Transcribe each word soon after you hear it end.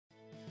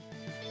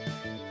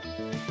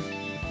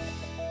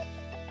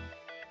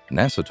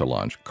NASA to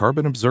launch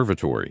Carbon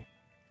Observatory,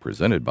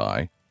 presented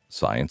by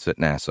Science at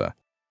NASA.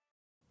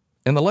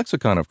 In the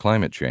lexicon of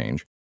climate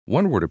change,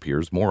 one word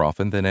appears more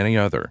often than any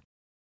other: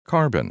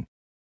 carbon.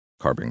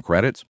 Carbon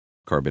credits,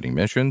 carbon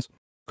emissions,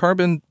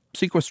 carbon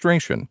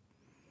sequestration.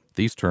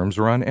 These terms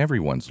are on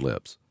everyone's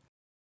lips.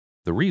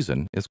 The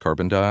reason is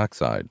carbon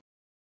dioxide.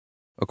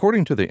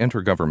 According to the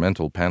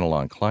Intergovernmental Panel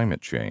on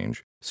Climate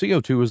Change,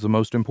 CO2 is the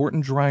most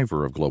important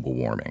driver of global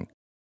warming.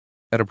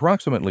 At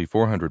approximately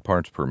 400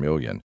 parts per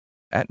million,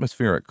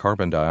 atmospheric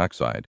carbon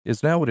dioxide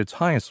is now at its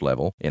highest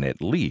level in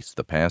at least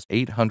the past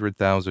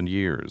 800,000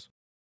 years.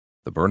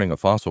 The burning of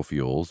fossil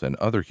fuels and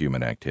other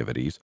human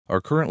activities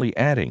are currently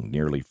adding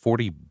nearly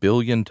 40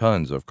 billion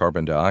tons of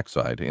carbon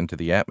dioxide into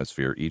the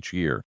atmosphere each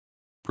year,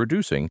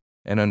 producing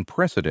an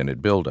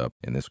unprecedented buildup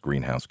in this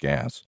greenhouse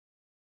gas.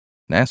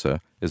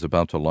 NASA is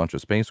about to launch a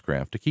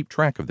spacecraft to keep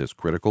track of this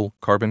critical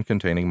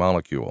carbon-containing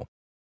molecule.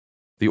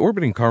 The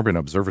Orbiting Carbon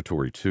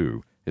Observatory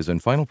 2 is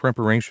in final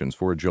preparations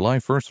for a July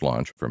 1st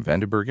launch from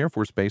Vandenberg Air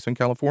Force Base in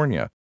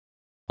California.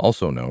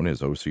 Also known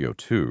as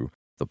OCO2,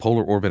 the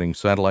Polar Orbiting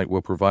Satellite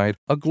will provide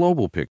a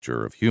global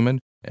picture of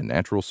human and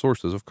natural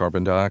sources of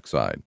carbon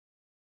dioxide.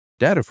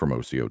 Data from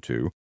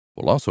OCO2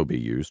 will also be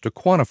used to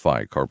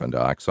quantify carbon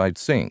dioxide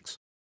sinks,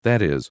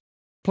 that is,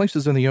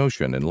 places in the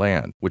ocean and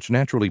land which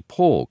naturally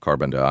pull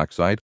carbon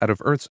dioxide out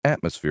of Earth's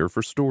atmosphere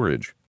for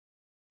storage.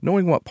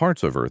 Knowing what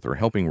parts of Earth are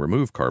helping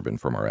remove carbon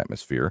from our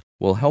atmosphere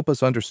will help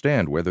us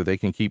understand whether they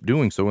can keep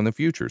doing so in the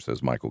future,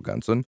 says Michael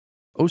Gunson,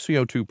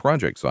 OCO2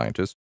 project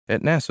scientist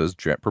at NASA's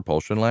Jet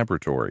Propulsion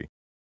Laboratory.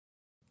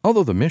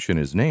 Although the mission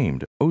is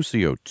named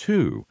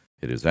OCO2,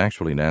 it is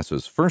actually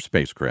NASA's first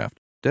spacecraft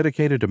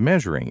dedicated to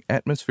measuring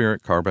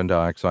atmospheric carbon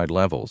dioxide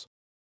levels.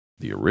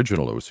 The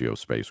original OCO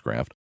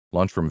spacecraft,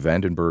 launched from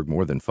Vandenberg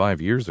more than 5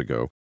 years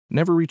ago,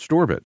 never reached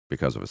orbit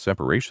because of a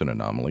separation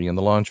anomaly in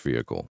the launch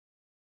vehicle.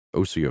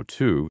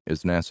 OCO2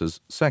 is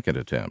NASA's second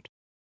attempt.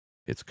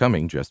 It's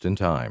coming just in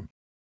time.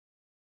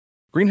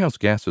 Greenhouse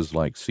gases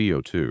like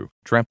CO2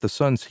 trap the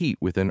sun's heat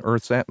within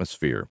Earth's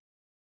atmosphere.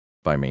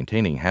 By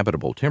maintaining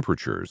habitable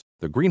temperatures,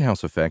 the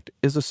greenhouse effect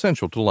is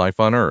essential to life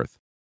on Earth.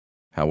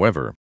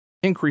 However,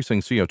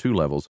 increasing CO2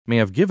 levels may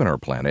have given our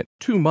planet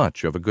too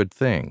much of a good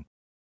thing.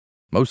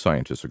 Most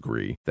scientists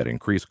agree that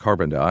increased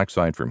carbon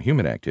dioxide from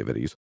human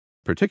activities,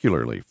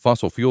 particularly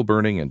fossil fuel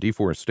burning and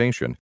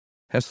deforestation,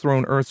 has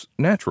thrown Earth's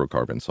natural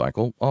carbon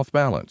cycle off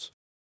balance.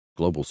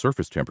 Global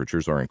surface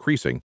temperatures are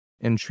increasing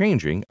and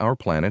changing our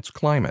planet's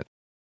climate.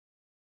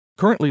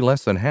 Currently,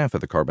 less than half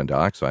of the carbon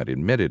dioxide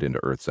emitted into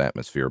Earth's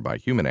atmosphere by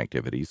human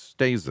activities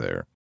stays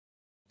there.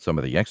 Some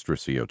of the extra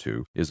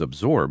CO2 is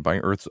absorbed by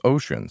Earth's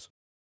oceans.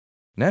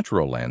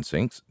 Natural land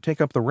sinks take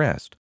up the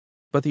rest,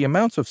 but the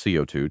amounts of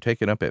CO2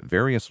 taken up at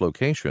various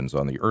locations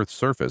on the Earth's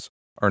surface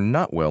are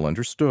not well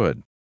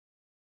understood.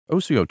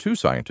 OCO2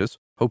 scientists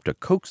hope to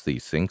coax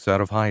these sinks out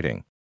of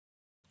hiding.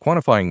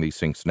 Quantifying these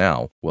sinks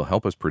now will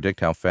help us predict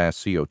how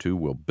fast CO2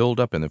 will build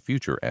up in the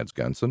future, adds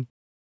Gunson.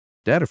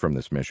 Data from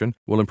this mission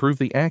will improve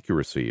the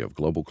accuracy of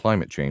global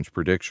climate change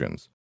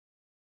predictions.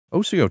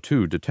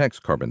 OCO2 detects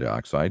carbon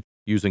dioxide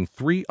using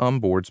 3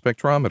 onboard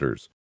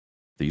spectrometers.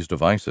 These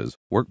devices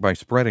work by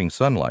spreading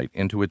sunlight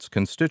into its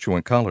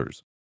constituent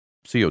colors.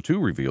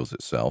 CO2 reveals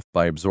itself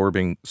by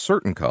absorbing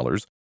certain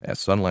colors as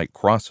sunlight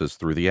crosses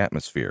through the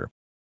atmosphere.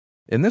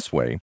 In this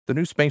way, the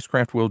new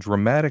spacecraft will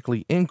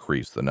dramatically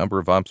increase the number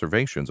of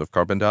observations of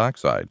carbon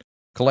dioxide,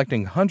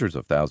 collecting hundreds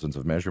of thousands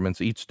of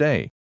measurements each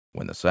day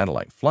when the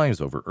satellite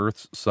flies over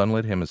Earth's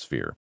sunlit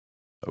hemisphere.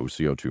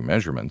 OCO2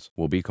 measurements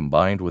will be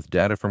combined with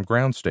data from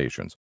ground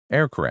stations,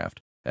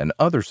 aircraft, and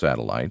other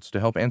satellites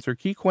to help answer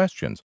key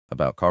questions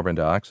about carbon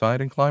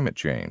dioxide and climate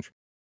change.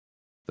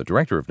 The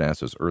director of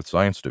NASA's Earth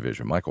Science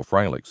Division, Michael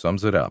Freilich,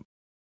 sums it up.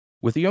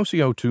 With the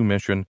OCO2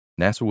 mission,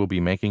 NASA will be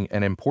making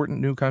an important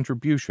new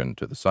contribution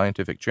to the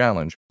scientific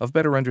challenge of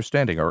better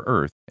understanding our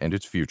Earth and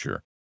its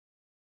future.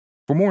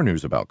 For more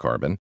news about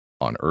carbon,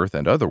 on Earth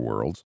and other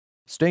worlds,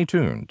 stay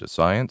tuned to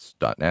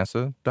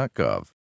science.nasa.gov.